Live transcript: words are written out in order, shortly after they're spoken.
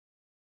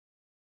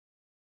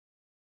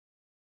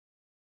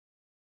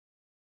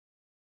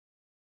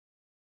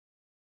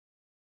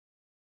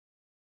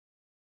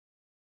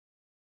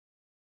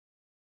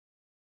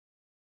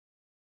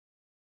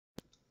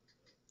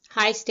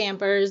Hi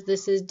Stampers,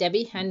 this is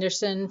Debbie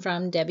Henderson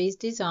from Debbie's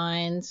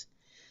Designs.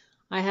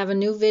 I have a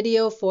new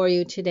video for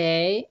you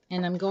today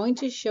and I'm going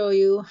to show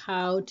you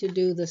how to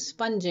do the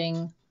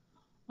sponging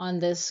on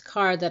this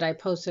card that I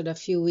posted a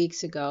few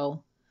weeks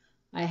ago.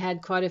 I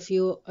had quite a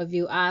few of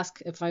you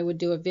ask if I would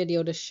do a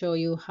video to show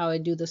you how I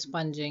do the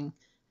sponging.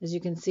 As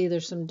you can see,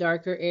 there's some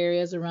darker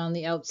areas around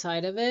the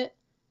outside of it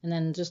and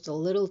then just a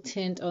little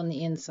tint on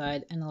the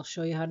inside, and I'll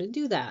show you how to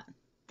do that.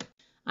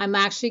 I'm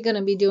actually going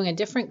to be doing a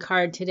different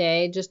card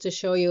today just to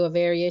show you a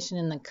variation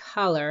in the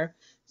color.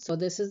 So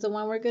this is the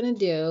one we're going to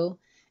do,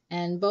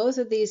 and both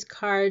of these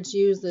cards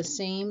use the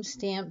same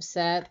stamp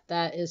set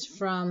that is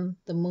from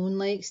the Moon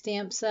Lake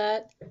stamp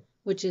set,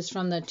 which is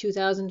from the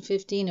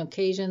 2015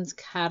 Occasions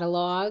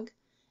catalog,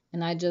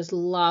 and I just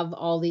love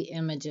all the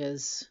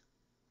images.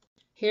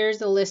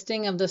 Here's a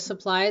listing of the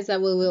supplies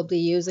that we will be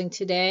using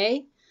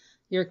today.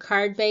 Your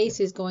card base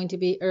is going to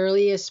be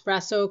Early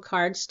Espresso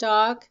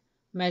cardstock,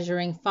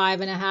 measuring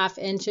 5.5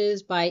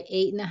 inches by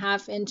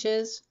 8.5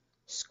 inches,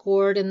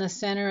 scored in the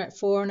center at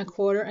 4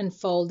 1/4 and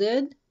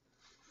folded.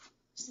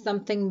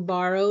 Something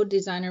Borrowed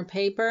designer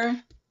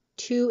paper,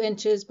 2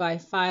 inches by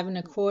 5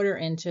 1/4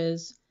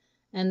 inches,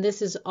 and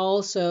this is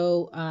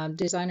also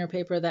designer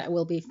paper that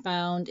will be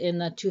found in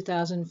the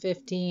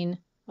 2015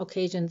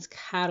 Occasions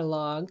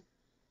catalog.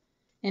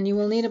 And you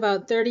will need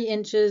about 30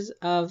 inches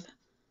of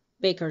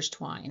baker's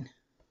twine.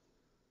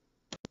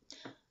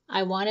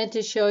 I wanted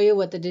to show you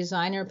what the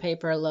designer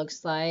paper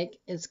looks like.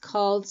 It's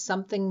called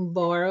Something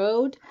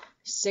Borrowed,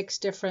 6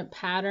 different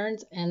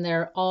patterns, and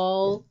they're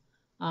all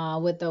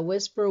with the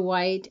Whisper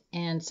White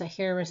and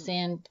Sahara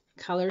Sand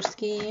color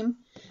scheme.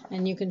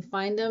 And you can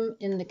find them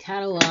in the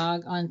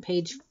catalog on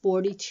page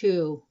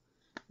 42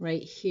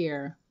 right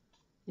here.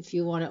 If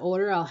you want to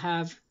order, I'll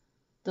have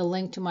the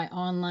link to my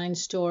online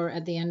store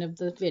at the end of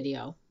the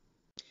video.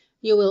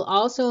 You will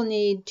also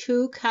need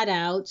 2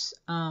 cutouts,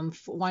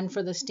 one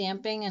for the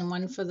stamping and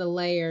one for the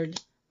layered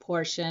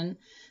portion.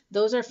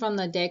 Those are from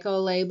the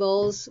Deco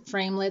Labels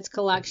Framelits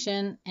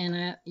collection, and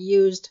I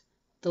used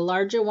the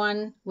larger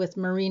one with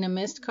Marina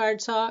Mist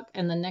cardstock,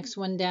 and the next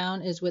one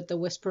down is with the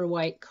Whisper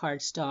White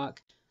cardstock.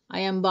 I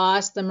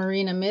embossed the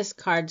Marina Mist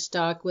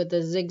cardstock with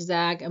the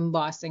zigzag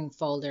embossing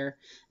folder,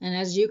 and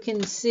as you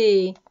can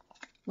see,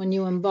 when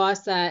you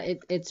emboss that,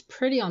 it's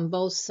pretty on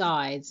both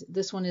sides.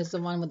 This one is the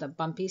one with a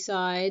bumpy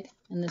side,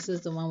 and this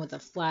is the one with a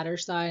flatter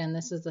side, and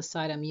this is the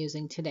side I'm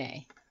using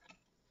today.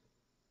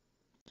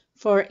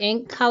 For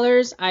ink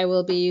colors, I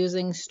will be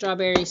using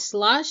Strawberry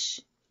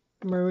Slush,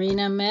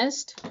 Marina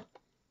Mist,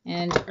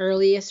 and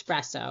Early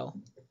Espresso.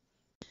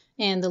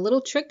 And the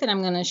little trick that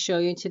I'm going to show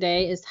you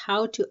today is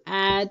how to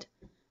add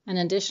an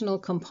additional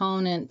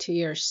component to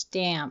your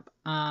stamp.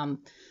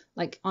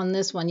 Like on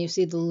this one, you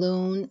see the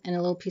loon and a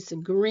little piece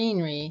of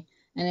greenery.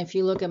 And if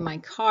you look at my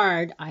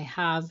card, I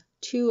have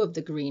 2 of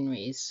the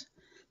greeneries.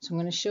 So I'm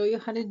going to show you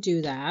how to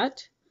do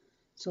that.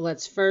 So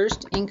let's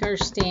first ink our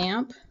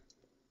stamp.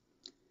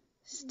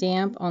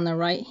 Stamp on the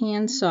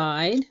right-hand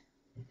side.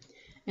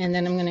 And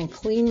then I'm going to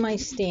clean my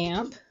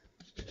stamp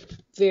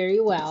very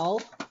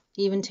well,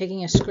 even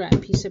taking a scrap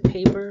piece of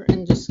paper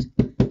and just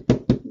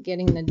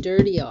getting the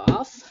dirty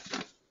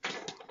off.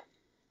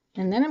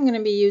 And then I'm going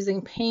to be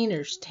using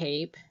painter's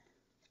tape.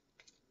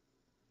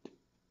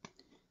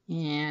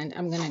 And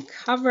I'm going to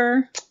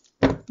cover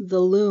the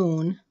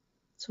loon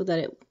so that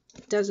it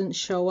doesn't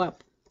show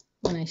up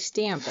when I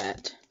stamp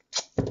it.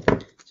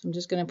 So I'm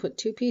just going to put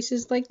 2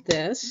 pieces like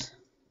this,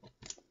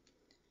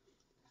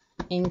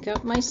 ink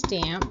up my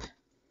stamp,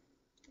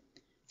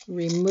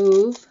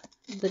 remove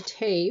the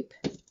tape,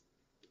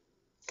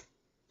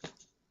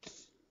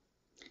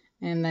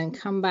 and then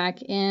come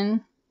back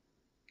in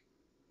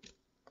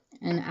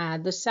and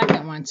add the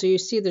second one. So you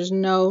see there's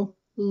no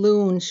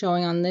loon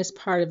showing on this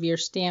part of your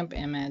stamp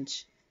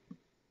image.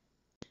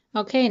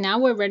 Okay, now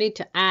we're ready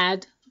to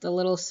add the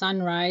little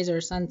sunrise or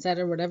sunset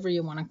or whatever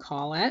you want to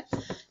call it.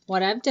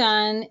 What I've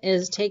done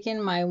is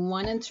taken my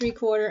 1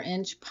 3/4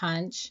 inch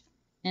punch,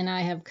 and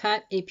I have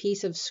cut a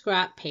piece of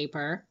scrap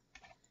paper,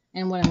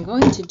 and what I'm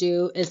going to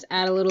do is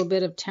add a little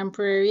bit of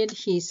temporary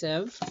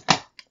adhesive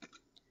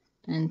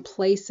and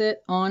place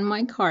it on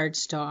my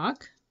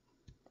cardstock.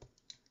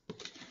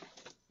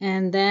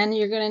 And then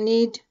you're going to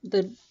need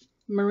the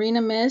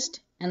Marina Mist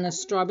and the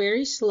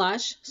Strawberry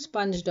Slush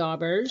sponge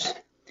daubers.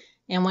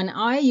 And when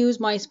I use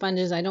my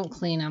sponges, I don't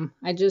clean them.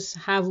 I just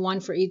have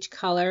one for each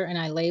color and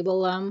I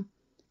label them,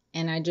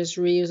 and I just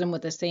reuse them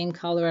with the same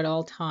color at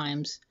all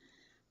times.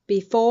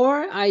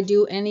 Before I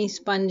do any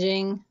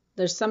sponging,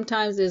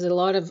 sometimes there's a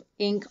lot of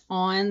ink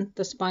on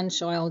the sponge,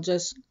 so I'll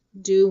just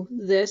do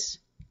this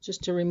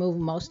just to remove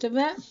most of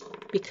it,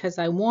 because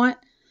I want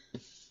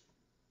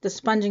the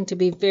sponging to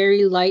be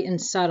very light and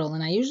subtle.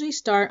 And I usually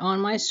start on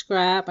my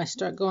scrap. I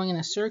start going in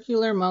a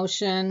circular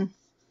motion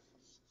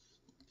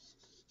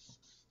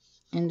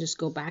and just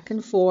go back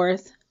and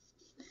forth.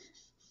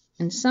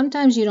 And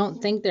sometimes you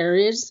don't think there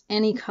is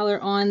any color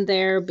on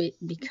there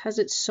because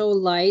it's so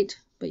light,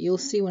 but you'll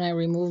see when I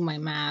remove my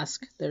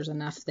mask, there's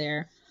enough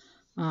there.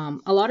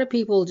 A lot of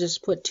people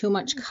just put too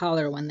much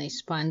color when they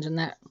sponge, and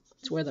that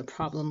That's where the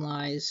problem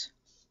lies.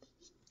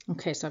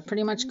 Okay, so I've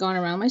pretty much gone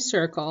around my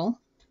circle.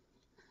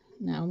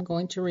 Now I'm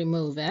going to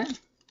remove it.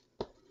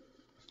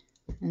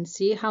 And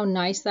see how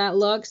nice that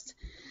looks?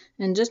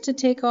 And just to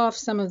take off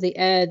some of the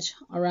edge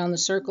around the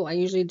circle, I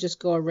usually just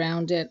go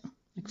around it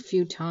a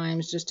few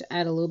times just to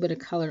add a little bit of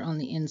color on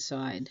the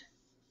inside.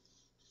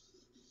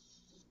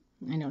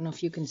 I don't know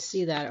if you can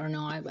see that or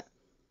not, but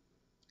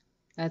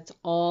that's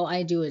all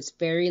I do. It's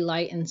very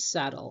light and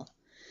subtle.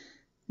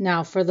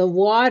 Now for the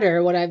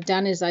water, what I've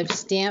done is I've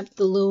stamped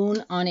the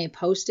loon on a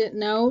post-it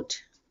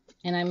note,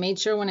 and I made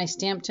sure when I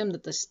stamped him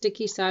that the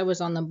sticky side was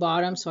on the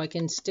bottom so I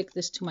can stick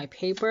this to my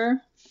paper.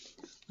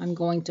 I'm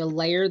going to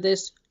layer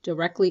this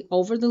directly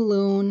over the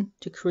loon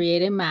to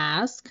create a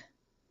mask.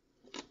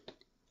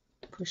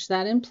 Push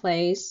that in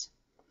place.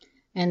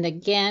 And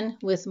again,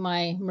 with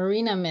my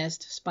Marina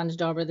Mist sponge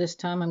dauber, this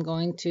time I'm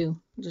going to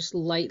just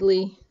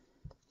lightly,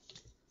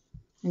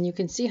 and you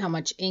can see how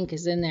much ink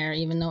is in there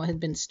even though it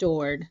had been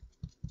stored.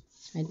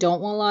 I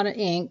don't want a lot of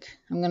ink.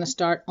 I'm going to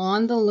start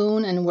on the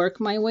loon and work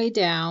my way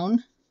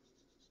down.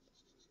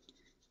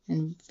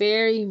 And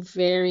very,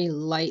 very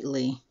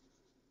lightly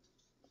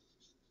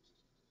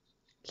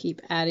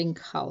keep adding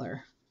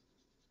color.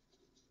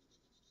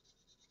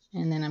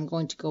 And then I'm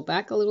going to go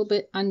back a little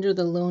bit under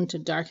the loon to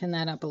darken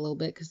that up a little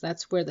bit because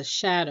that's where the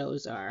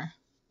shadows are.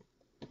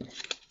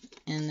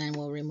 And then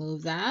we'll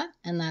remove that.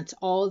 And that's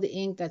all the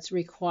ink that's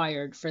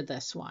required for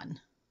this one.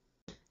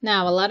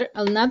 Now,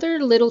 another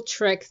little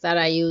trick that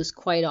I use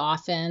quite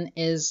often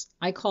is,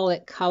 I call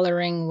it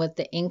coloring with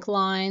the ink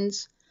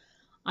lines.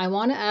 I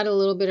want to add a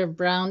little bit of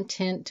brown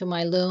tint to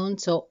my loon,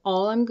 so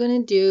all I'm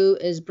going to do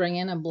is bring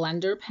in a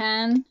blender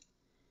pen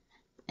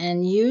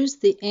and use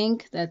the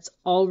ink that's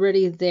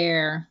already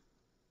there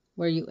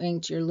where you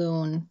inked your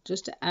loon,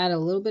 just to add a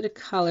little bit of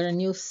color,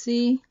 and you'll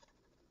see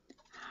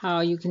how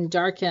you can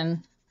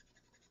darken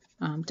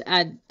to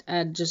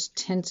add just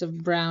tints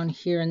of brown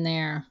here and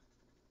there.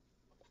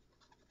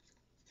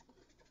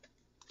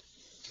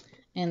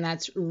 And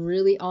that's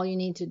really all you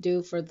need to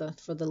do for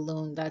the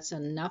loon. That's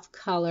enough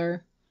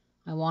color.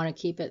 I want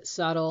to keep it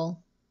subtle.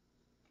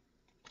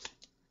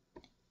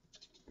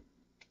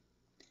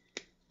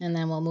 And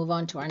then we'll move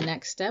on to our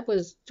next step,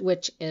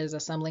 which is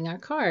assembling our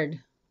card.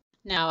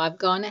 Now I've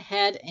gone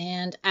ahead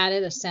and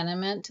added a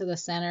sentiment to the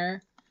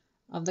center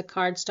of the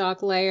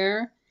cardstock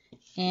layer,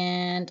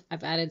 and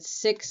I've added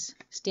 6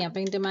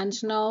 stamping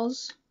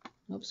dimensionals.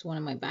 Oops, one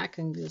of my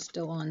backings is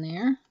still on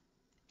there.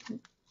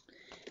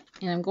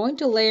 And I'm going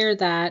to layer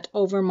that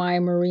over my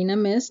Marina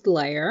Mist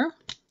layer.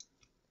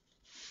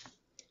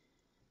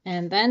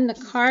 And then the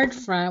card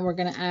front, we're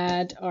going to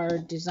add our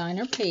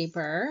designer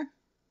paper.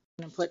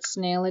 I'm going to put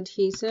snail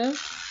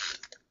adhesive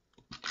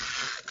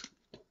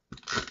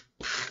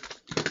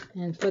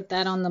and put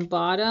that on the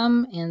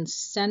bottom and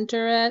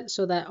center it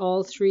so that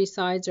all 3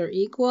 sides are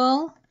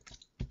equal.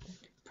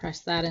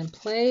 Press that in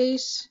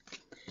place.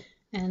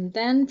 And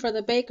then for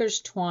the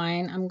baker's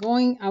twine,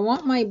 I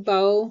want my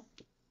bow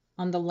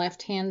on the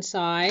left hand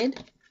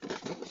side,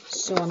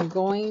 so I'm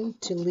going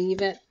to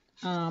leave it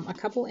a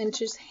couple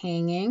inches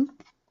hanging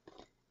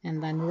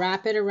and then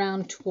wrap it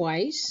around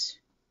twice.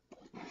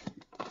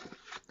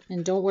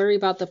 And don't worry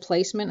about the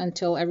placement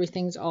until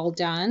everything's all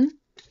done.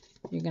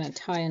 You're going to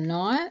tie a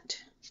knot.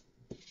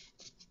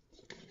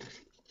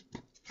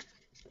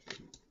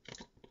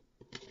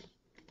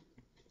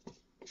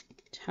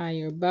 Tie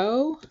your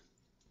bow.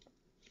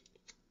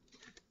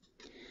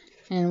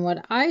 And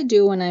what I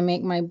do when I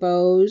make my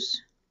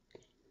bows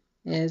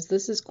is,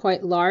 this is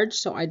quite large,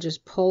 so I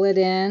just pull it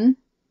in,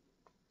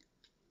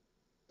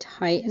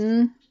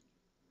 tighten,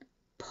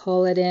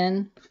 pull it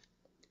in,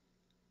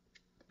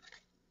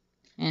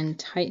 and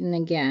tighten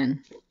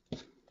again.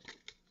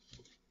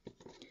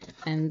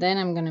 And then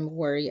I'm going to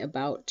worry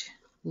about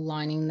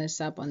lining this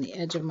up on the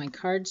edge of my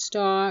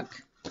cardstock.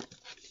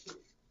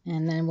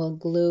 And then we'll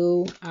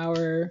glue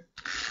our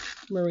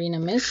Marina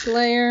Mist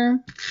layer.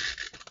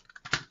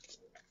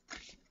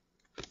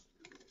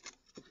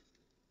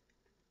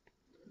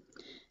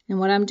 And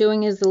what I'm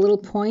doing is the little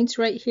points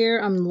right here,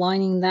 I'm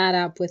lining that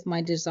up with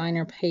my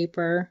designer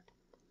paper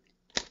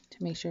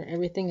to make sure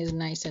everything is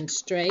nice and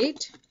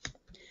straight.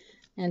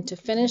 And to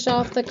finish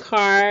off the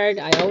card,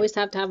 I always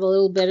have to have a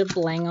little bit of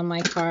bling on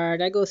my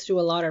card. I go through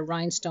a lot of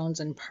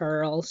rhinestones and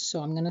pearls, so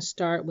I'm going to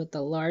start with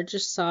the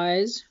largest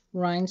size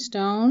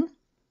rhinestone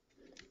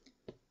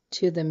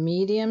to the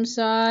medium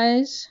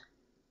size,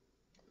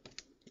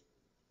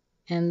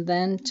 and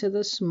then to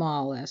the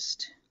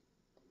smallest.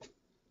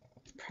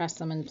 Press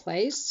them in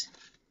place.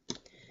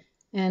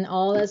 And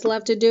all that's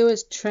left to do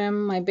is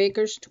trim my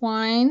baker's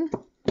twine.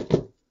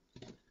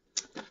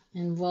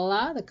 And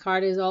voila, the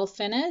card is all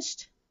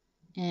finished.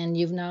 And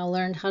you've now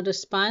learned how to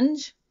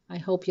sponge. I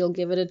hope you'll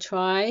give it a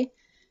try.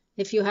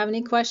 If you have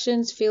any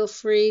questions, feel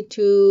free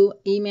to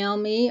email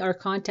me or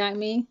contact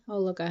me. Oh,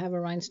 look, I have a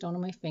rhinestone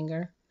on my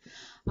finger.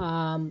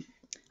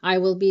 I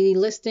will be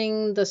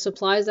listing the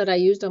supplies that I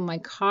used on my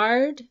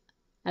card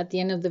at the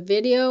end of the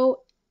video.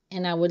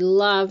 And I would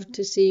love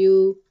to see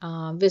you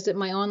visit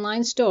my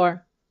online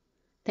store.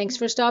 Thanks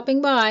for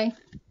stopping by.